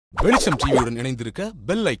வெளிச்சம் டிவியுடன் இணைந்திருக்க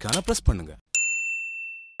பெல் ஐகானை பிரஸ் பண்ணுங்க.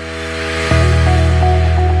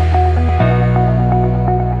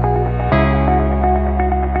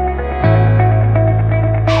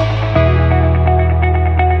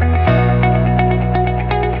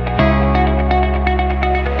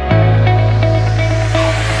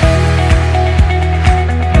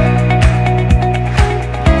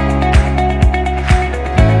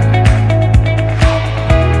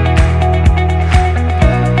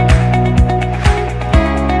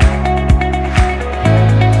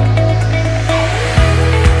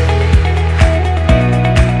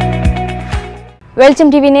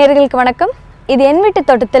 Velichamtv TV நேயர்களுக்கு வணக்கம். இது என் வீட்டு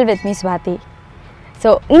தோட்டத்தில் வித் மீ ஸ்வாதி. ஸோ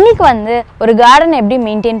இன்னைக்கு ஒரு கார்டன் எப்படி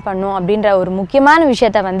மெயின்டைன் பண்ணும் அப்படின்ற ஒரு முக்கியமான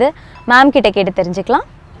விஷயத்தை மேம் கிட்ட கேட்டு தெரிஞ்சுக்கலாம்.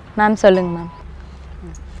 மேம் சொல்லுங்க மேம்.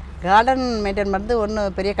 கார்டன் மெயின்டைன் பண்ணுறது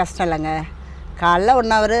ஒன்றும் பெரிய கஷ்டம் இல்லைங்க. காலைல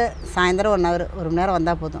 1 hour, சாயந்தரம் 1 hour, ஒரு மணி நேரம்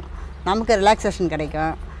வந்தால் போதும். நமக்கு ரிலாக்ஸேஷன்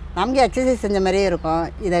கிடைக்கும், நமக்கு எக்ஸசைஸ் செஞ்ச மாதிரியே இருக்கும்.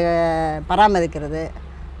 இதை பராமரிக்கிறது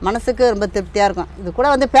மனசுக்கு ரொம்ப திருப்தியாக இருக்கும். இது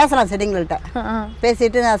கூட பேசலாம், செடிங்கள்கிட்ட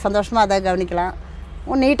பேசிட்டு நான் சந்தோஷமாக அதை கவனிக்கலாம்.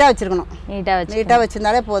 நீட்டாக வச்சுருக்கணும். நீட்டாக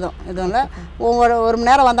வச்சுருந்தாலே போதும். எதுவும் இல்லை, ஒரு மணி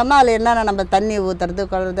நேரம் வந்தோம்னா அதில் என்னென்ன நம்ம தண்ணி ஊற்றுறது,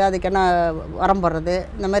 கொள்வது, அதுக்கு என்ன உரம் போடுறது,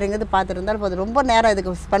 இந்த மாதிரி எங்கேருந்து பார்த்துட்டு இருந்தாலும் போதும். ரொம்ப நேரம்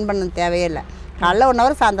இதுக்கு ஸ்பெண்ட் பண்ண தேவையே இல்லை. காலைல 1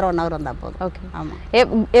 hour, சாயந்தரம் 1 hour வந்தால் போதும். ஓகே.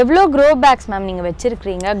 ஆமாம். எவ்வளோ க்ரோ பேக்ஸ் மேம் நீங்கள்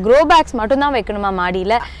வச்சுருக்கிறீங்க? க்ரோ பேக்ஸ் மட்டும்தான் வைக்கணுமா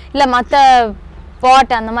மாடியில், இல்லை மற்ற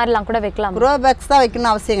பாட் அந்த மாதிரிலாம் கூட வைக்கலாம்? க்ரோ பேக்ஸ் தான்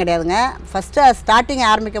வைக்கணும்னு அவசியம் கிடையாதுங்க. ஃபஸ்ட்டு ஸ்டார்டிங்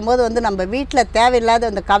ஆரம்பிக்கும் போது நம்ம வீட்டில்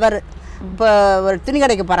தேவையில்லாத அந்த கவர், இப்போ ஒரு துணி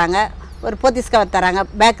கடைக்கு போகிறாங்க, ஒரு போத்திஸ் கவர் தராங்க,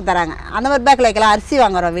 பேக் தராங்க, அந்த மாதிரி பேக்கில் வைக்கலாம். அரிசி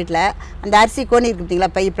வாங்குறோம் வீட்டில், அந்த அரிசி கோணி இருக்கு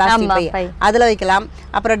பார்த்தீங்களா, பை, பிளாஸ்டிக் பை, அதில் வைக்கலாம்.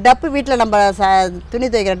 அப்புறம் டப்பு, வீட்டில் நம்ம துணி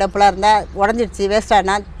துவைக்கிற டப்புலாம் இருந்தால் உடஞ்சிடுச்சு,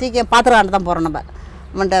 வேஸ்ட்டாகினா தூக்கி பாத்திரம் தான் போகிறோம். நம்ம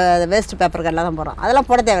வேஸ்ட் பேப்பர் கட்டில் தான் போகிறோம். அதெல்லாம்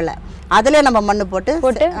போட தேவையில்லை, அதிலே நம்ம மண் போட்டு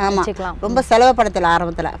ஆமாம், ரொம்ப செலவுப்படுத்தலை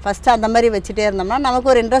ஆரம்பத்தில். ஃபஸ்ட்டு அந்த மாதிரி வச்சுட்டே இருந்தோம்னா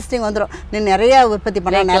நமக்கு ஒரு இன்ட்ரெஸ்டிங் வந்துடும். நீ நிறையா உற்பத்தி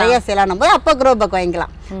பண்ணலாம், நிறையா செய்யலாம். போது அப்போ க்ரோ பேக்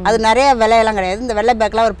வாங்கிக்கலாம். அது நிறைய விலையெல்லாம் கிடையாது. இந்த வெள்ளை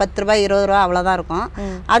பேக்கெலாம் ஒரு 10 ரூபாய் 20 ரூபா அவ்வளோதான் இருக்கும்.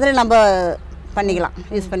 அதில் நம்ம பண்ணிக்கலாம்,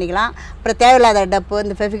 யூஸ் பண்ணிக்கலாம். அப்புறம் தேவையில்லாத டப்பு,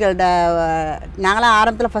 இந்த ஃபெவிகல் நாங்களாம்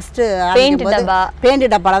ஆரம்பத்தில் ஃபஸ்ட்டு பெயிண்ட்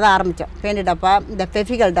டப்பாவில் தான் ஆரம்பித்தோம். பெயிண்ட் டப்பா, இந்த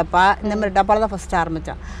ஃபெவிகல் டப்பா, இந்த மாதிரி டப்பாவில் தான் ஃபஸ்ட்டு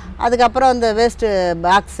ஆரம்பித்தோம். அதுக்கப்புறம் இந்த வேஸ்ட்டு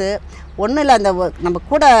பாக்ஸு ஒன்றும் இல்லை, அந்த நம்ம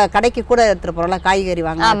கூட கடைக்கு கூட எடுத்துகிட்டு போகிறோம்ல, காய்கறி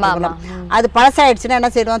வாங்க, அது பழசாயிடுச்சுன்னா என்ன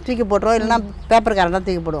செய்வோம், தூக்கி போட்டுருவோம். இல்லைன்னா பேப்பர் கரெக்டாக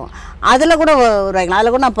தூக்கி போடுவோம். அதில் கூட வைக்கலாம்.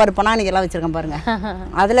 அதில் கூட நான் பனானிக்கெல்லாம் வச்சுருக்கேன் பாருங்கள்.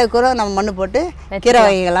 அதில் கூட நம்ம மண் போட்டு கீரை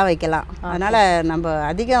வகைகள்லாம் வைக்கலாம். அதனால் நம்ம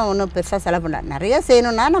அதிகம் ஒன்றும் பெருசாக செலவு பண்ண, நிறைய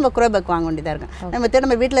செய்யணுன்னா நம்ம க்ரோ பேக் வாங்க வேண்டியதாக இருக்கும்.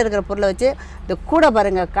 நம்ம வீட்டில் இருக்கிற பொருளை வச்சு இந்த கூட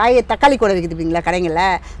பாருங்கள், தக்காளி கூட விற்கிது பார்த்தீங்களா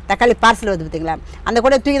கடைங்களில், தக்காளி பார்சல் வந்து பார்த்தீங்களா, அந்த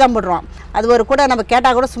கூட தூக்கி தான் போட்டுருவோம். அது ஒரு கூட நம்ம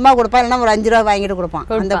கேட்டால் கூட சும்மா கொடுப்போம், இல்லைன்னா ஒரு 5 ரூபா வாங்கிட்டு கொடுப்போம்.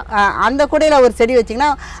 அந்த கூடையில் ஒரு செடி வச்சிங்கன்னா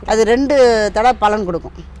அது 2 தடவை பலன்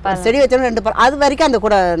கொடுக்கும். செடி வச்சோன்னா 2 பலன், அது வரைக்கும் அந்த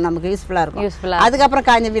கூட நமக்கு யூஸ்ஃபுல்லாக இருக்கும். அதுக்கப்புறம்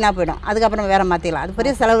காய்ஞ்ச வீணாக போயிடும், அதுக்கப்புறம் வேறு மாற்றிக்கலாம். அது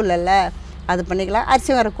பெரிய செலவு இல்லைல்ல, அது பண்ணிக்கலாம்.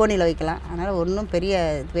 அரிசி வேறு கோணியில் வைக்கலாம். அதனால் ஒன்றும் பெரிய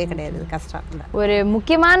இதுவே கிடையாது, கஷ்டம் இல்லை. ஒரு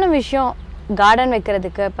முக்கியமான விஷயம் கார்டன்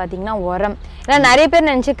வைக்கிறதுக்கு பார்த்தீங்கன்னா உரம். ஏன்னா நிறைய பேர்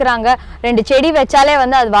நினச்சிக்கிறாங்க 2 செடி வச்சாலே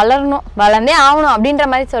அது வளரணும், வளர்ந்தே ஆகணும் அப்படின்ற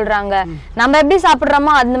மாதிரி சொல்கிறாங்க. நம்ம எப்படி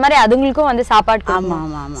சாப்பிட்றோமோ அந்த மாதிரி அதுங்களுக்கும் சாப்பாடு. ஆமாம்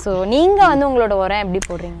ஆமாம். ஸோ நீங்கள் உங்களோட உரம் எப்படி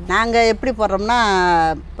போடுறீங்க? நாங்கள் எப்படி போடுறோம்னா,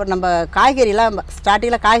 இப்போ நம்ம காய்கறிலாம்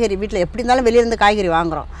ஸ்டார்டிங்கில் காய்கறி வீட்டில் எப்படி இருந்தாலும் வெளியிலேருந்து காய்கறி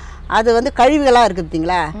வாங்குகிறோம். அது கழிவுகளாக இருக்குது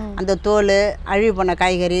பார்த்தீங்களா, அந்த தோல், அழிவு பண்ண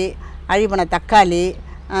காய்கறி, அழிவு பண்ண தக்காளி,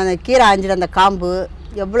 அந்த கீரை ஆஞ்சிட அந்த காம்பு,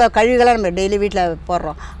 எவ்வளோ கழிவுகளாக நம்ம டெய்லி வீட்டில்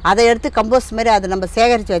போடுறோம். அதை எடுத்து கம்போஸ்ட் மாதிரி அதை நம்ம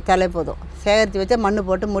சேகரித்து வச்சாலே போதும். சேகரித்து வச்சா மண்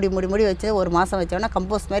போட்டு மூடி வச்சு 1 மாதம் வச்சோம்னா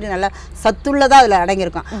கம்போஸ்ட் மாதிரி நல்லா சத்துள்ளதாக அதில்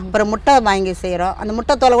அடங்கியிருக்கும். அப்புறம் முட்டை வாங்கி செய்கிறோம், அந்த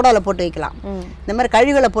முட்டை தோலை கூட அதில் போட்டு வைக்கலாம். இந்த மாதிரி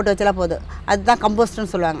கழிவுகளை போட்டு வச்சாலே போதும். அதுதான்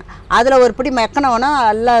கம்போஸ்ட்னு சொல்லுவாங்க. அதில் ஒரு பிடி மெக்கனோன்னா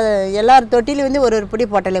எல்லார் தொட்டிலையும் ஒரு பிடி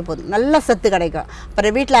போட்டாலே போதும், நல்ல சத்து கிடைக்கும்.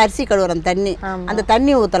 அப்புறம் வீட்டில் அரிசி கழுவுறோம் தண்ணி, அந்த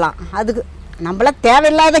தண்ணி ஊற்றலாம். அதுக்கு நம்மளாம்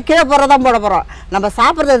தேவையில்லாத கீழே போடுறதான் போட போகிறோம், நம்ம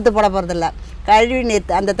சாப்பிட்றத எடுத்து போட போகிறது இல்லை. கழுவி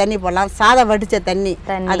நீர் அந்த தண்ணி போடலாம், சாதம் வடித்த தண்ணி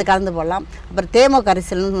அது கலந்து போடலாம். அப்புறம் தேமோ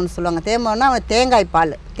கரிசல்னு ஒன்று சொல்லுவாங்க. தேமோன்னா தேங்காய்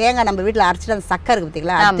பால், தேங்காய் நம்ம வீட்டில் அரைச்சிட்டு அந்த சக்கை இருக்குது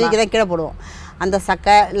பார்த்தீங்களா, தூக்கி தான் கீழே போடுவோம். அந்த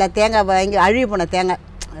சக்கை இல்லை தேங்காய் வாங்கி அழுவி போன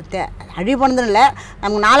தேங்காய், அழுவி போனதுன்னு இல்லை,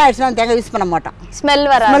 நமக்கு 4 ஆயிடுச்சுன்னா அந்த தேங்காய் யூஸ் பண்ண மாட்டோம், ஸ்மெல்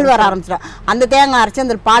வர ஆரம்பிச்சிடும். அந்த தேங்காய் அரைச்சி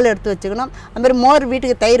அந்த பால் எடுத்து வச்சுக்கணும். அதுமாதிரி மோர்,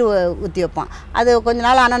 வீட்டுக்கு தயிர் ஊற்றி வைப்போம். அது கொஞ்ச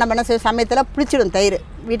நாள் ஆனால் நம்ம என்ன செய்வோம், சமயத்தில் புளிச்சிடும் தயிர்,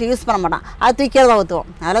 வீட்டுக்கு யூஸ் பண்ண மாட்டோம், அது தூக்கி தான் ஊற்றுவோம்.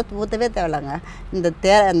 அதெல்லாம் ஊற்றவே தேவையில்லைங்க.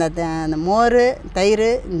 இந்த மோர், தயிர்,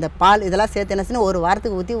 இந்த பால் இதெல்லாம் சேர்த்து என்ன செய்யணும், 1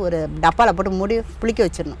 வாரத்துக்கு ஊற்றி ஒரு டப்பாவில் போட்டு புளிக்க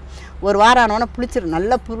வச்சிடணும். 1 வாரம் ஆனோன்னா புளிச்சிடும்,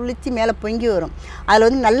 நல்லா புளிச்சு மேலே பொங்கி வரும்.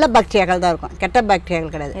 அதில் நல்ல பாக்டீரியாக்கள் தான் இருக்கும், கெட்ட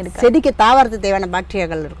பாக்டீரியாக்கள் கிடையாது. செடிக்கு தாவரத்துக்கு தேவையான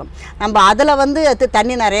பாக்டீரியாக்கள் இருக்கும். நம்ம அதில்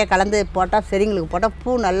தண்ணி நிறைய கலந்து போட்டால், செடிங்களுக்கு போட்டால்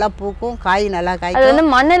பூ நல்லா பூக்கும், காய் நல்லா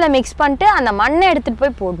காய்க்கும். மண்ணில் மிக்ஸ் பண்ணிட்டு அந்த மண்ணை எடுத்துகிட்டு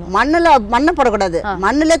போய் போடணும். மண்ணை போடக்கூடாது,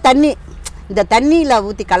 மண்ணில் தண்ணி இந்த தண்ணியில்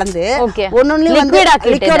ஊற்றி கலந்து Okay. ஒன்னொன்னுலையும் வந்து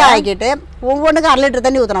Liquid லிக்விட் ஆக்கிட்டு ஒவ்வொன்றுக்கும் 1/2 லிட்டர்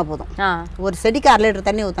தண்ணி ஊற்றினா போதும். ஒரு செடிக்கு 1/2 லிட்டர்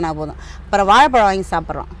தண்ணி ஊற்றினா போதும். அப்புறம் வாழைப்பழம் வாங்கி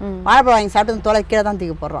சாப்பிட்றோம். வாழைப்பழம் வாங்கி சாப்பிட்டு அந்த தோலை கீழே தான்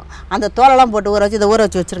தூக்கி போடுறோம். அந்த தோலெல்லாம் போட்டு ஊற வச்சு இதை ஊற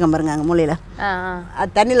வச்சு வச்சுருக்கேன் பாருங்க அங்கே மூலையில்.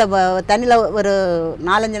 அது தண்ணியில் ஒரு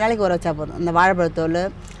 4-5 நாளைக்கு ஊற வச்சா போதும். இந்த வாழைப்பழத்தோல்,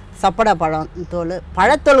 சப்போடா பழம் தோல்,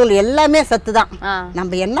 பழத்தோல்கள் எல்லாமே சத்து தான்.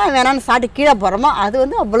 நம்ம என்ன வேணாம்னு சாப்பிட்டு கீழே போகிறோமோ அது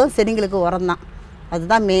வந்து அவ்வளோ செடிங்களுக்கு உரம் தான்.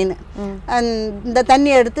 அதுதான் மெயின். இந்த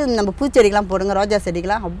தண்ணியை எடுத்து நம்ம பூச்செடிக்கெலாம் போடுங்க. ரோஜா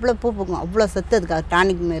செடிக்கெலாம் அவ்வளோ பூ பூக்கும், அவ்வளோ சத்து அதுக்கு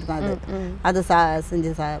டானிக் இருக்கும். அது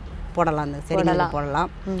செஞ்சு போடலாம், அந்த செடிகளுக்கு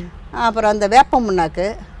போடலாம். அப்புறம் அந்த வேப்ப புண்ணாக்கு,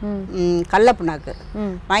 கடல புண்ணாக்கு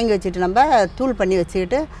வாங்கி வச்சுட்டு நம்ம தூள் பண்ணி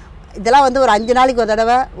வச்சுக்கிட்டு இதெல்லாம் வந்து ஒரு 5 நாளைக்கு ஒரு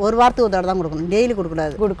தடவை, ஒரு வாரத்துக்கு ஒரு தடவை தான் கொடுக்கணும். டெய்லி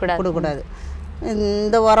கொடுக்கக்கூடாது.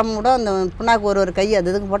 இந்த உரம் கூட அந்த புண்ணாக்கு ஒரு கை அது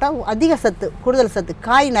இதுக்கு போட்டால் அதிக சத்து, கூடுதல் சத்து,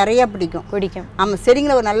 காய் நிறையா பிடிக்கும். ஆமாம்,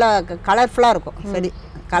 செடிங்களை ஒரு நல்லா கலர்ஃபுல்லாக இருக்கும். செடி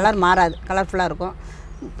கலர் மாறாது, கலர்ஃபுல்லாக இருக்கும்.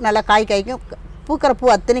 நல்லா காய் காய்க்கும். பூக்கிற பூ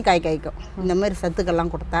அத்தனை காய் காய்க்கும். இந்த மாதிரி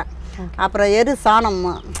சத்துக்கள்லாம் கொடுத்தா. அப்புறம் சாணம்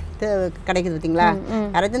கிடைக்குது பார்த்தீங்களா?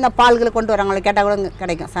 யாராச்சும் இந்த பால்களை கொண்டு வராங்களே கேட்டால் கூட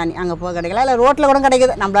கிடைக்கும் சாணி. அங்கே போக கிடைக்கல, இல்லை ரோட்டில் கூட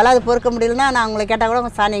கிடைக்குது. நம்மளால அது பொறுக்க முடியலன்னா நான் அவங்களை கேட்டால்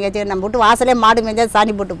கூட சாணி எங்கேயாச்சும் நம்ம விட்டு வாசலே மாடு மேய்ஞ்சால்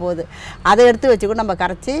சாணி போட்டு போகுது. அதை எடுத்து வச்சு கூட நம்ம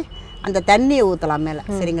கரைச்சி அந்த தண்ணியை ஊற்றலாம், மேலே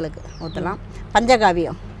செடிங்களுக்கு ஊற்றலாம்.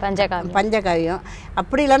 பஞ்சகாவியம்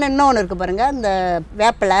அப்படி இல்லைன்னா இன்னொன்று இருக்குது பாருங்கள். இந்த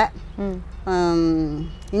வேப்பிலை,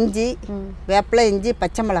 இஞ்சி, வேப்பிலை, இஞ்சி,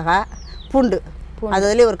 பச்சை மிளகாய், பூண்டு,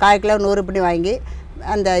 அதுலேயே ஒரு 1/4 கிலோ 100 பண்ணி வாங்கி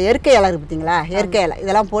அந்த இயற்கை இலை இருக்குது பார்த்தீங்களா? இயற்கை இலை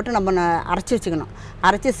இதெல்லாம் போட்டு நம்ம அரைச்சி வச்சுக்கணும்.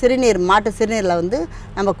 அரைச்சி சிறுநீர், மாட்டு சிறுநீரில் வந்து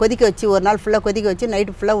நம்ம கொதிக்க வச்சு ஒரு நாள் ஃபுல்லாக கொதிக்க வச்சு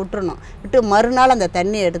நைட்டு ஃபுல்லாக விட்டுறணும். விட்டு மறுநாள் அந்த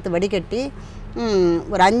தண்ணியை எடுத்து வடிகட்டி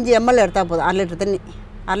ஒரு 5 ml எடுத்தால் போதும். 1/2 லிட்டர் தண்ணி,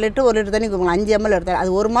 1/2 லிட்டர் 1 லிட்டர் தண்ணி கொடுக்கலாம். 5 ml எடுத்தால்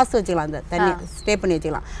அது 1 மாதம் வச்சுக்கலாம். அந்த தண்ணி ஸ்டே பண்ணி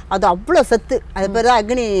வச்சுக்கலாம். அது அவ்வளோ சத்து. அது பேர் தான்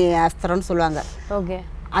அக்னி அஸ்திரம்னு சொல்லுவாங்க.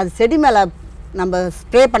 அது செடி மேலே நம்ம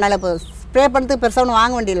ஸ்ப்ரே பண்ணாலே போதும். ஸ்ப்ரே பண்ணுறதுக்கு பெருசாக ஒன்று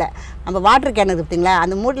வாங்க வேண்டியில்லை. நம்ம வாட்டர் கேன் இருக்குது பார்த்தீங்களா?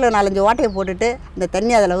 அந்த மூட்டில் 4-5 ஓட்டையை போட்டுட்டு இந்த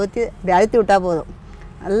தண்ணி அதில் ஊற்றி இப்படி அழுத்தி விட்டால் போதும்.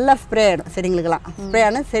 நல்லா ஸ்ப்ரே ஆகிடும் செடிங்களுக்கெல்லாம். ஸ்ப்ரே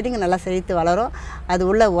ஆனால் செடிங்க நல்லா செழித்து வளரும். அது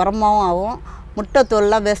உள்ள உரமாகவும் ஆகும். முட்டை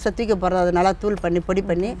தோல்லாம் வேஸ்ட்டாக தூக்கி போடுறது அது நல்லா தூள் பண்ணி பொடி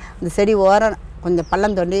பண்ணி அந்த செடி ஓரம் கொஞ்சம்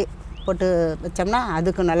பள்ளம் தோண்டி போட்டு வச்சோம்னா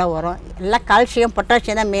அதுக்கு நல்லா வரும். எல்லாம் கால்சியம்,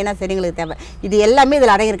 பொட்டாசியம் தான் மெயினாக செடிங்களுக்கு தேவை. இது எல்லாமே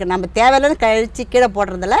இதில் அடங்கியிருக்கு. நம்ம தேவையில்லைன்னு கழிச்சு கீழே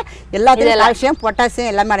போடுறதில்ல, எல்லாத்துலேயும் கால்சியம்,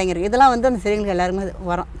 பொட்டாசியம் எல்லாமே அடங்கியிருக்கு. இதெல்லாம் வந்து அந்த செடிங்களுக்கு எல்லாருமே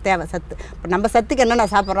வரும் தேவை சத்து. இப்போ நம்ம சத்துக்கு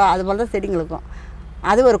என்னென்ன சாப்பிட்றோம் அது போல் தான் செடிங்களுக்கும்.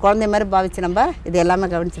 அது ஒரு குழந்தை மாதிரி பாவிச்சு நம்ம இது எல்லாமே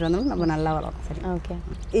கவனிச்சுட்டு வந்தோம், நம்ம நல்லா வரும். சரி, ஓகே.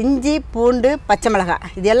 இஞ்சி, பூண்டு, பச்சை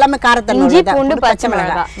மிளகாய் இது எல்லாமே காரத்தன்மை. இஞ்சி, பூண்டு, பச்சை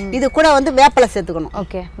மிளகாய் இது கூட வந்து வேப்பிலை சேர்த்துக்கணும்.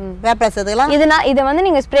 ஓகே, வேப்பிலை சேர்த்துக்கலாம். இதை வந்து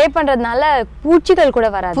நீங்க ஸ்ப்ரே பண்றதுனால பூச்சிகள் கூட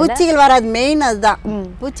வராது. பூச்சிகள் வராது, மெயின் அதுதான்.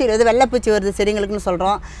 பூச்சிகள் இது வெள்ளைப்பூச்சி வருது செடிங்களுக்குன்னு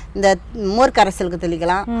சொல்றோம். இந்த மோர் கரைசலுக்கு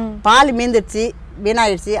தெளிக்கலாம். பால் மீந்துருச்சு,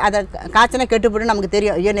 வீணாயிடுச்சு, அதை காய்ச்சினா கெட்டுப்பட்டு நமக்கு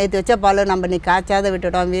தெரியும். ஐயோ நேற்று வச்ச பால் நம்ம நீ காய்ச்சாத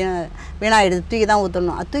விட்டுட்டோம், வீணாயிடுது, தூக்கி தான்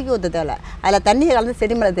ஊற்றணும். அது தூக்கி ஊற்ற தேவை. அதில் தண்ணியை கலந்து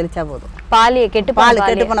செடி மேலே தெளிச்சா போதும். பால் கெட்டு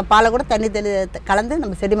போன பாலை கூட தண்ணி கலந்து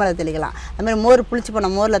நம்ம செடி மேலே தெளிக்கலாம். அதுமாதிரி மோர் புளிச்சு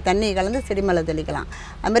போன மோரில் தண்ணி கலந்து செடி மேலே தெளிக்கலாம்.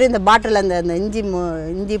 அதுமாதிரி இந்த பாட்டில் அந்த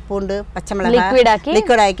இஞ்சி, பூண்டு, பச்சை மிளகாய்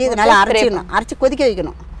லிக்விட் ஆக்கி இதனால் அரைச்சி கொதிக்க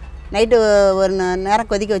வைக்கணும். நைட்டு ஒரு நேரம்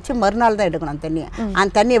கொதிக்க வச்சு மறுநாள் தான் எடுக்கணும் அந்த தண்ணியை.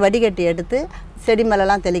 அந்த தண்ணியை வடிகட்டி எடுத்து செடி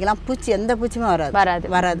மேலெலாம் தெளிக்கலாம். பூச்சி எந்த பூச்சியுமே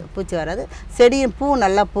வராது. பூச்சி வராது. செடியின் பூ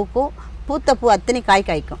நல்லா பூக்கும். பூத்த பூ அத்தனை காய்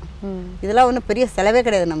காய்க்கும். இதெல்லாம் ஒன்றும் பெரிய செலவே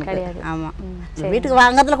கிடையாது நமக்கு. ஆமாம், வீட்டுக்கு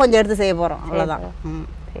வாங்கறதுல கொஞ்சம் எடுத்து செய்ய போகிறோம், அவ்வளோதான்.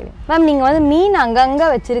 மேம், நீங்கள் வந்து மீன் அங்கங்கே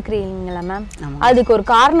வச்சுருக்கிறீங்களா மேம்? அதுக்கு ஒரு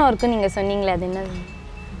காரணம் இருக்குன்னு நீங்கள் சொன்னீங்களே, அது என்ன?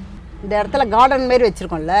 இந்த இடத்துல கார்டன் மாரி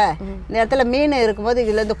வச்சுருக்கோம்ல, இந்த இடத்துல மீன் இருக்கும்போது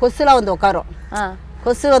இதில் இந்த கொசுலாம் வந்து உட்காரும்.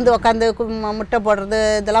 கொசு வந்து உட்காந்து முட்டை போடுறது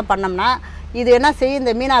இதெல்லாம் பண்ணோம்னா இது என்ன செய்யும்,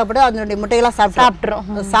 இந்த மீனாகப்பட்டு அதனுடைய முட்டையெல்லாம்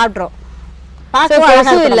சாப்பிட்றோம்.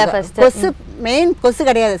 கொசு மெயின் கொசு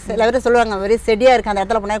கிடையாது. சில பேர் சொல்லுவாங்க வெறும் செடியாக இருக்குது அந்த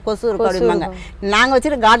இடத்துல போனால் கொசு இருக்கும் அப்படிம்பாங்க. நாங்கள்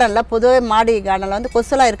வச்சுட்டு கார்டனில் பொதுவாக மாடி கார்டனில் வந்து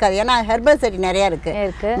கொசுலாம் இருக்காது. ஏன்னா ஹெர்பல் செடி நிறையா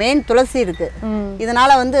இருக்குது. மெயின் துளசி இருக்குது.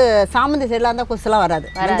 இதனால் வந்து சாமந்தி செடியெலாம் இருந்தால் கொசுலாம் வராது.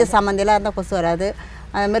 மஞ்சள் சாமந்தியெல்லாம் இருந்தால் கொசு வராது.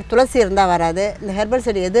 அதுமாதிரி துளசி இருந்தால் வராது. இந்த ஹெர்பல்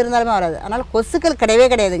செடி எது இருந்தாலுமே வராது. அதனால் கொசுக்கள் கிடையவே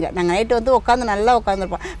கிடையாதுங்க. நாங்கள் நைட்டு வந்து உட்காந்து நல்லா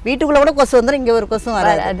உட்காந்துருப்போம். வீட்டுக்குள்ளே கூட கொசு வந்துடும், இங்கே ஒரு கொசும்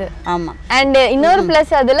வராது. ஆமாம். அண்ட் இன்னொரு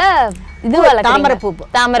ப்ளஸ் அதில் இது தாமரைப்பூ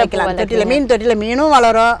வைக்கலாம். தொட்டியில் தொட்டியில் மீனும்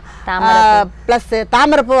வளரும், ப்ளஸ்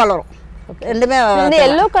தாமரைப்பூ வளரும். ரெண்டுமே.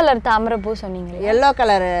 எல்லோ கலர் தாமரைப்பூ சொன்னீங்க. எல்லோ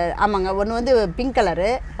கலர், ஆமாங்க. ஒன்று வந்து பிங்க் கலரு,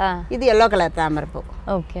 இது எல்லோ கலர் தாமரைப்பூ.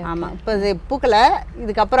 ஓகே, ஆமாம். இப்போ இது பூக்கலை,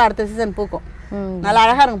 இதுக்கப்புறம் அடுத்த சீசன் பூக்கும். நல்லா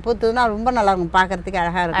அழகா இருக்கும். பூத்துதுன்னா ரொம்ப நல்லா இருக்கும், பார்க்கறதுக்கு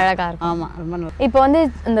அழகா இருக்கும். ஆமா, ரொம்ப நல்லா. இப்போ வந்து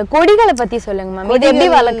இந்த கொடிகளை பத்தி சொல்லுங்க மேம். இது எப்படி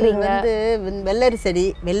வளர்க்குறீங்க? வந்து வெள்ளரி செடி,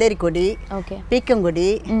 வெள்ளரி கொடி, பீக்கங்கொடி,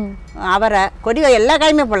 அவரை கொடி, எல்லா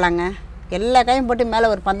காயுமே போடலாங்க. எல்லா காயும் போட்டு மேலே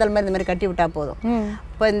ஒரு பந்தல் மாதிரி இந்த மாதிரி கட்டி விட்டா போதும்.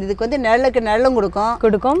 அப்போ இதுக்கு வந்து நிழலுக்கு நிழலும்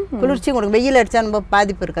கொடுக்கும் குளிர்ச்சியும் கொடுக்கும். வெயில் அடித்தா ரொம்ப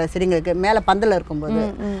பாதிப்பு இருக்காது செடிங்களுக்கு. மேலே பந்தல் இருக்கும்போது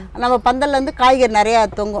நம்ம பந்தல்லேருந்து காய்கறி நிறையா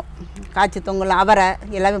தொங்கும், காய்ச்சி தொங்கலாம், அவரை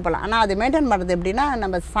எல்லாமே போடலாம். ஆனால் அது மெயின்டைன் பண்ணுறது எப்படின்னா,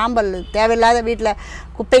 நம்ம சாம்பல் தேவையில்லாத வீட்டில்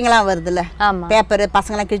குப்பைங்களாம் வருதுல்ல, பேப்பரு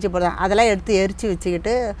பசங்களாம் கிழிச்சு போடுறாங்க, அதெல்லாம் எடுத்து எரிச்சு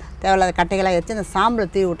வச்சுக்கிட்டு தேவையில்லாத கட்டைகளாக எரிச்சு அந்த சாம்பலை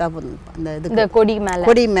தூவி விட்டா போதும். அந்த இது கொடி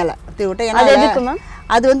மேலே தூவி விட்டா, ஏன்னா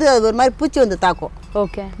அது வந்து ஒரு மாதிரி பூச்சி வந்து தாக்கும்.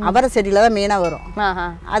 ஓகே, அவரை செடியில் தான் மெயினாக வரும்.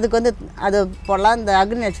 அதுக்கு வந்து அது போடலாம். இந்த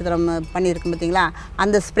அக்னி நட்சத்திரம் பண்ணியிருக்கும் பார்த்தீங்களா,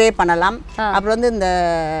 அந்த ஸ்ப்ரே பண்ணலாம். அப்புறம் வந்து இந்த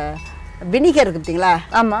வினிகர் இருக்கு பார்த்தீங்களா,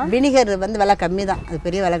 வினிகர் வந்து விலை கம்மி தான், அது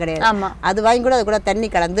பெரிய விலை கிடையாது. அது வாங்கி கூட அது கூட தண்ணி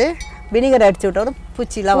கலந்து வினிகர் அடிச்சு விட்டோம்,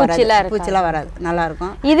 பூச்சிலாம் வராது, நல்லா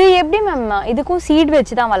இருக்கும். இது எப்படி மேம், இதுக்கும் சீட்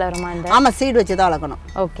வச்சு தான் வளருமா? ஆமாம், சீட் வச்சு தான் வளர்க்கணும்.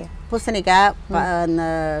 ஓகே. பூசணிக்காய்,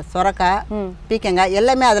 சொரக்காய், பீக்கங்காய்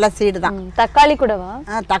எல்லாமே அதெல்லாம் சீடு தான். தக்காளி கூடவா?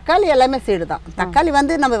 தக்காளி எல்லாமே சீடு தான். தக்காளி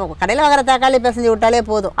வந்து நம்ம கடையில் வாங்குற தக்காளி பிசைஞ்சு விட்டாலே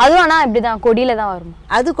போதும். அதுவும் ஆனால் இப்படிதான் கொடியில தான் வரும்.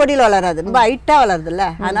 அது கொடியில் வளராது, ரொம்ப ஹைட்டாக வளருது இல்லை,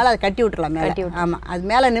 அதனால அதை கட்டி விட்டுலாம் மேலே. ஆமாம், அது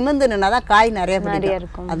மேலே நிமிர்ந்து நின்னா தான் காய் நிறைய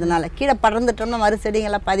இருக்கும். அதனால கீழே படர்ந்துட்டோம்னா மறு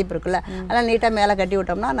செடிங்கெல்லாம் பாதிப்பு இருக்குல்ல, அதெல்லாம் நீட்டாக மேலே கட்டி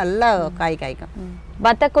விட்டோம்னா நல்லா காய் காய்க்கும்.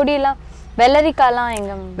 பத்த கொடியெல்லாம் வெள்ளரிக்காய்லாம்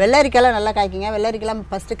எங்க? வெள்ளரிக்காய்லாம் நல்லா காய்க்குங்க. வெள்ளரிக்காய்லாம்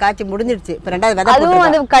ஃபர்ஸ்ட் காய்ச்சி முடிஞ்சிடுச்சு, இப்போ ரெண்டாவது விதை. அதுவும்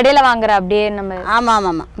வந்து கடையில வாங்குற அப்படியே நம்ம?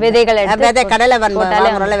 ஆமாம், விதைகள் விதை கடையில்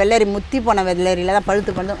வாங்குறோம்ல, வெள்ளரி முத்தி போன வெள்ளரியில தான்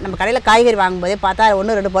பழுத்து பண்ணு. நம்ம கடையில் காய்கறி வாங்கும்போதே பார்த்தா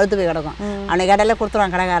 1-2 பழுத்து போய் கிடக்கும். அன்னைக்கு கடையில்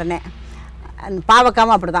கொடுத்துருவான் கடைக்காரனே. அந்த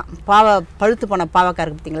பாவக்காவும் அப்படிதான், பழுத்து போன பாவக்காய்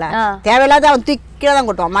இருக்கு பார்த்தீங்களா, தேவையில்லாத அவன் தூக்கில தான்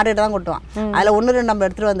கொட்டுவான், மாட்டிட்டு தான் கொட்டுவான். அதில் 1-2 நம்ம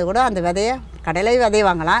எடுத்துகிட்டு வந்து கூட அந்த விதையை கடையில விதையை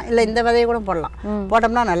வாங்கலாம், இல்லை இந்த விதையை கூட போடலாம்.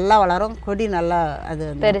 போட்டோம்னா நல்லா வளரும், கொடி நல்லா அது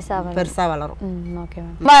பெருசாக வளரும். ஓகே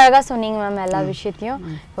மேம், ரொம்ப அழகாக சொன்னீங்க மேம் எல்லா விஷயத்தையும்.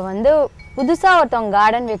 இப்போ வந்து புதுசாக ஒருத்தவங்க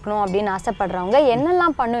கார்டன் வைக்கணும் அப்படின்னு ஆசைப்படுறவங்க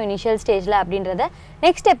என்னெல்லாம் பண்ணும் இனிஷியல் ஸ்டேஜில் அப்படின்றத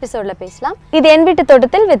நெக்ஸ்ட் எபிசோடில் பேசலாம். இது என் வீட்டு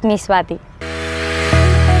தோட்டத்தில் வித் மீ ஸ்வாதி.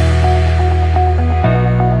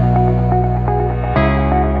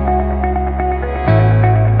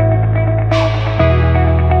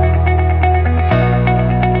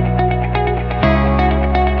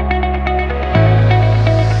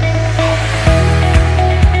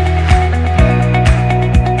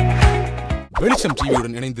 வெளிச்சம்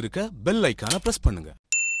டிவியுடன் இணைந்திருக்க பெல் ஐகானை பிரஸ் பண்ணுங்க.